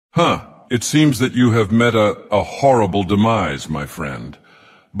It seems that you have met a horrible demise, my friend.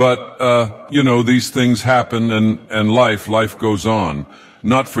 But, these things happen and life goes on.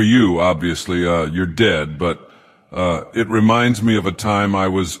 Not for you, obviously, you're dead, but, it reminds me of a time I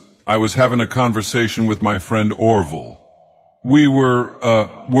was having a conversation with my friend Orville. We were,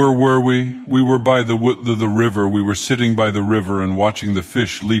 where were we? We were by the river. We were sitting by the river and watching the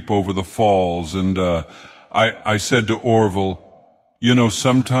fish leap over the falls, and, I said to Orville,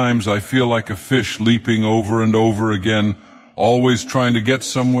 sometimes I feel like a fish leaping over and over again, always trying to get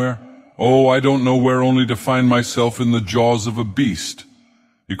somewhere. Oh, I don't know where, only to find myself in the jaws of a beast.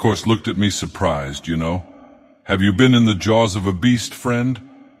 He, of course, looked at me surprised, Have you been in the jaws of a beast, friend?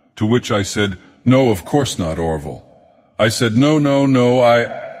 To which I said, no, of course not, Orville. I said, no,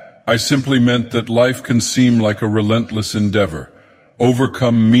 I simply meant that life can seem like a relentless endeavor.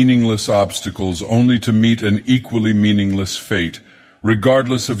 Overcome meaningless obstacles only to meet an equally meaningless fate,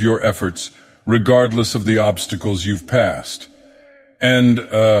 regardless of your efforts, regardless of the obstacles you've passed. And,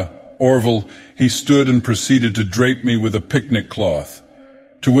 Orville, he stood and proceeded to drape me with a picnic cloth.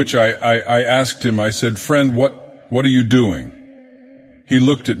 To which I asked him, I said, friend, what are you doing? He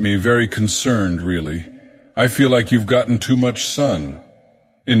looked at me very concerned, really. I feel like you've gotten too much sun.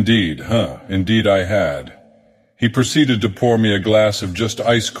 Indeed, Indeed I had. He proceeded to pour me a glass of just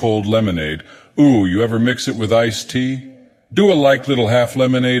ice-cold lemonade. Ooh, you ever mix it with iced tea? Do a like little half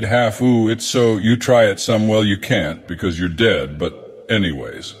lemonade, half ooh, it's so, you try it some, well you can't, because you're dead, but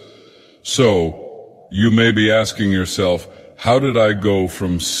anyways. So, you may be asking yourself, how did I go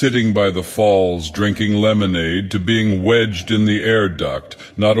from sitting by the falls drinking lemonade to being wedged in the air duct,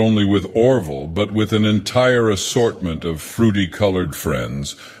 not only with Orville, but with an entire assortment of fruity-colored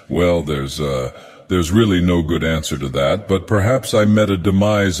friends? Well, there's really no good answer to that, but perhaps I met a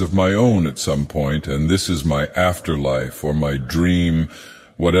demise of my own at some point, and this is my afterlife, or my dream,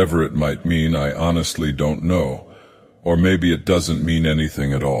 whatever it might mean, I honestly don't know. Or maybe it doesn't mean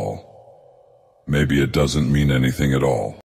anything at all. Maybe it doesn't mean anything at all.